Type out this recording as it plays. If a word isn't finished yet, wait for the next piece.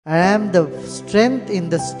I am the strength in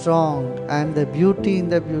the strong. I am the beauty in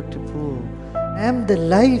the beautiful. I am the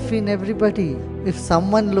life in everybody. If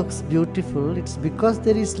someone looks beautiful, it's because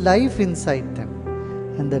there is life inside them.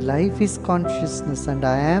 And the life is consciousness, and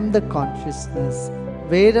I am the consciousness.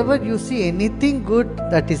 Wherever you see anything good,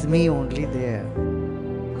 that is me only there.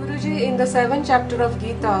 Guruji, in the 7th chapter of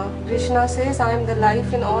Gita, Krishna says, I am the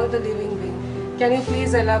life in all the living being. Can you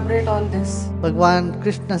please elaborate on this? Bhagavan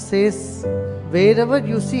Krishna says, wherever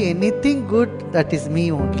you see anything good, that is me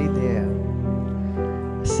only there.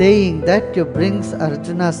 Saying that, you brings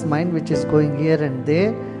Arjuna's mind, which is going here and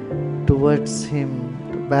there, towards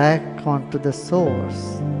him, back onto the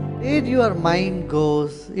source. Where your mind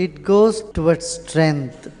goes, it goes towards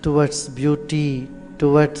strength, towards beauty,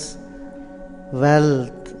 towards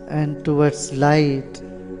wealth, and towards light,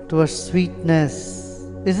 towards sweetness,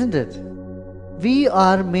 isn't it? We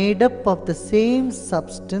are made up of the same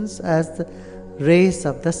substance as the rays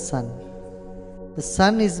of the sun. The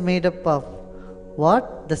sun is made up of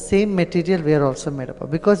what? The same material we are also made up of.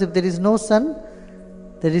 Because if there is no sun,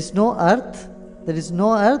 there is no earth. There is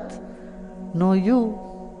no earth, no you.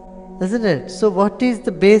 Isn't it? So what is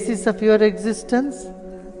the basis of your existence?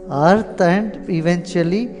 Earth and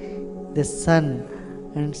eventually the sun.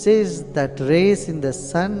 And says that rays in the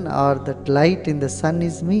sun or that light in the sun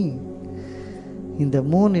is me. In the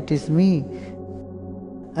moon it is me.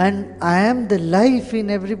 And I am the life in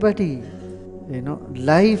everybody.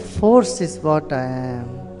 Life force is what I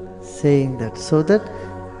am. Saying that. So that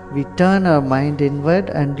we turn our mind inward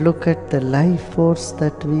and look at the life force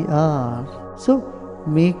that we are. So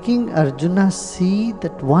making Arjuna see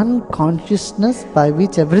that one consciousness by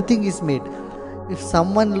which everything is made. If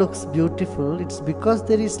someone looks beautiful, it's because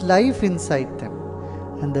there is life inside them.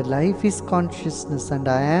 And the life is consciousness, and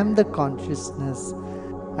I am the consciousness.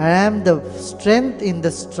 I am the strength in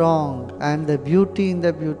the strong. I am the beauty in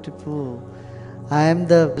the beautiful. I am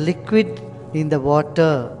the liquid in the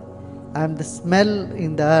water. I am the smell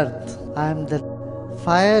in the earth. I am the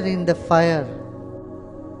fire in the fire.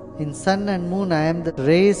 In sun and moon, I am the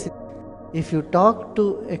rays. If you talk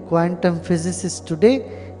to a quantum physicist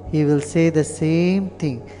today, he will say the same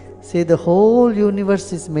thing. Say the whole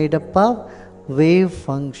universe is made up of wave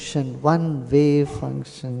function, one wave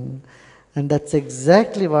function. And that's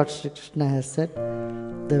exactly what Sri Krishna has said.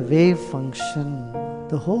 The wave function.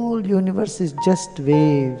 The whole universe is just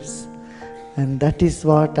waves. And that is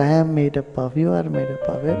what I am made up of. You are made up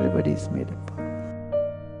of. Everybody is made up of.